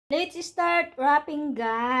Let's start wrapping,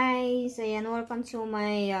 guys. Ayan, welcome to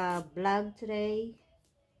my vlog today.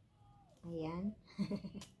 Ayan.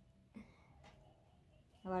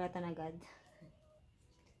 Nawala tanagad.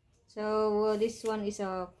 So, this one is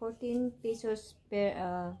 14 pesos per,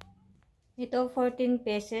 ito 14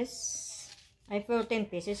 pesos. Ay, 14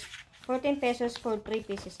 pesos. 14 pesos for 3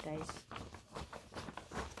 pieces, guys.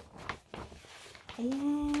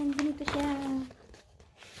 Ayan, ganito siya.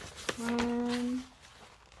 1,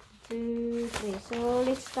 2, 3. So,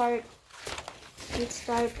 let's start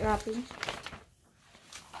wrapping.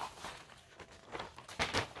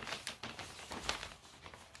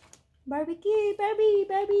 Barbecue, Barbie.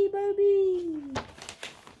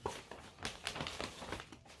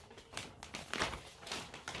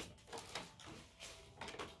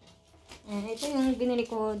 And ito yung binili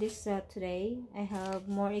ko this today. I have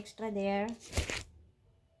more extra there.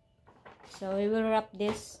 So we will wrap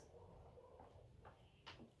this.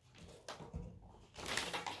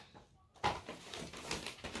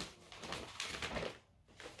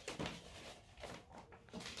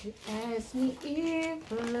 You ask me if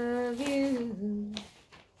I love you.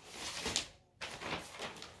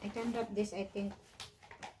 I can wrap this, I think,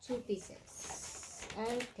 2 pieces.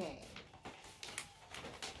 Okay.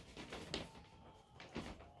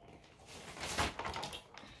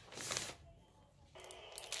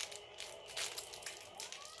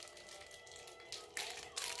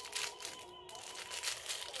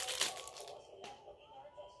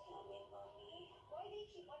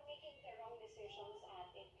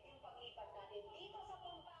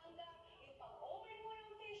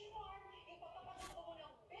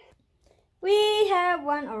 We have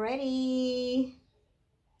one already.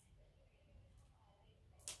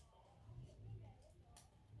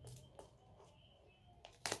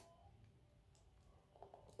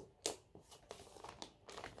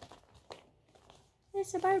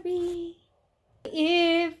 It's a Barbie.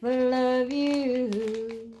 If I love you,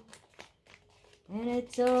 and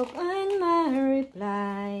it's all on my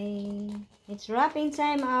reply. It's wrapping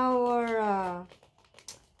time. Our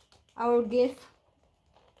gift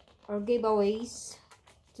or giveaways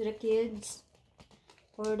to the kids.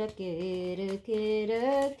 For the kiddo.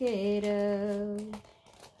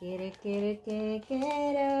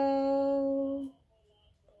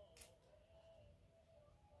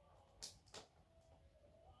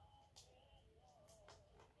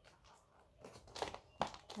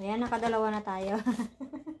 Ayan, nakadalawa na tayo.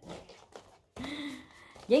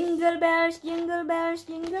 Jingle bells, jingle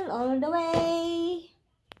all the way.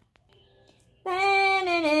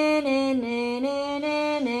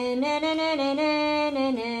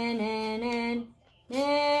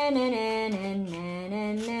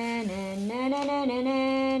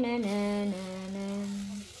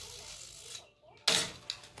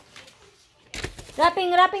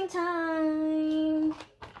 Wrapping time.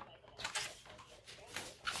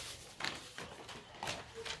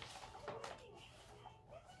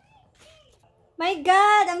 My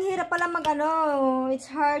God, ang hirap pala it's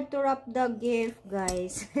hard to wrap the gift,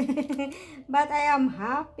 guys. But I am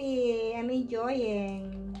happy. I'm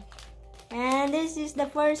enjoying. And this is the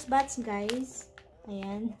first batch, guys.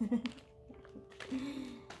 Ayan.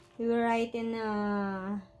 We will write in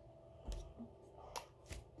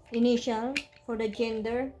initial for the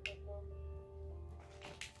gender.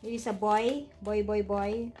 It is a boy. Boy.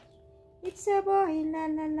 It's a boy. La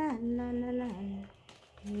la la la la la.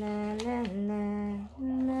 La la la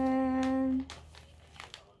la.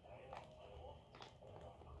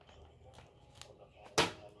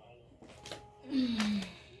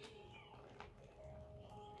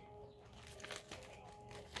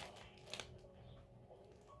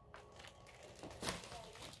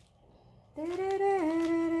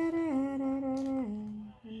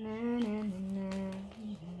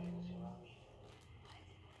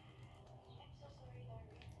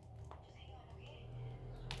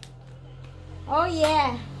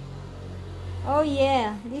 Oh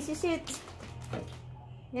yeah, this is it.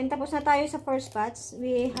 Yan, tapos na tayo sa first batch.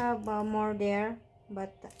 We have more there, but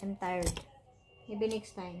I'm tired. Maybe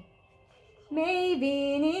next time.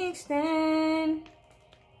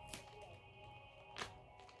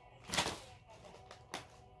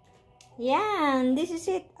 Yeah, and this is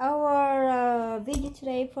it. Our video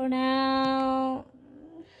today for now.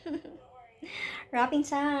 Wrapping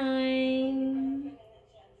time.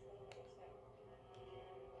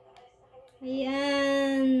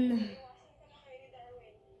 Ayan.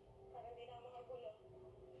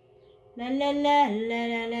 La.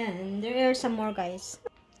 There are some more, guys.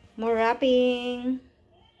 More wrapping.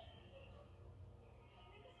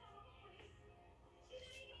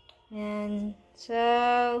 And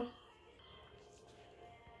so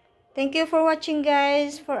Thank you for watching,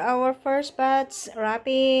 guys, for our first batch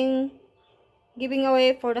wrapping, giving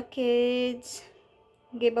away for the kids.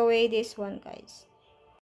 Give away this one, guys.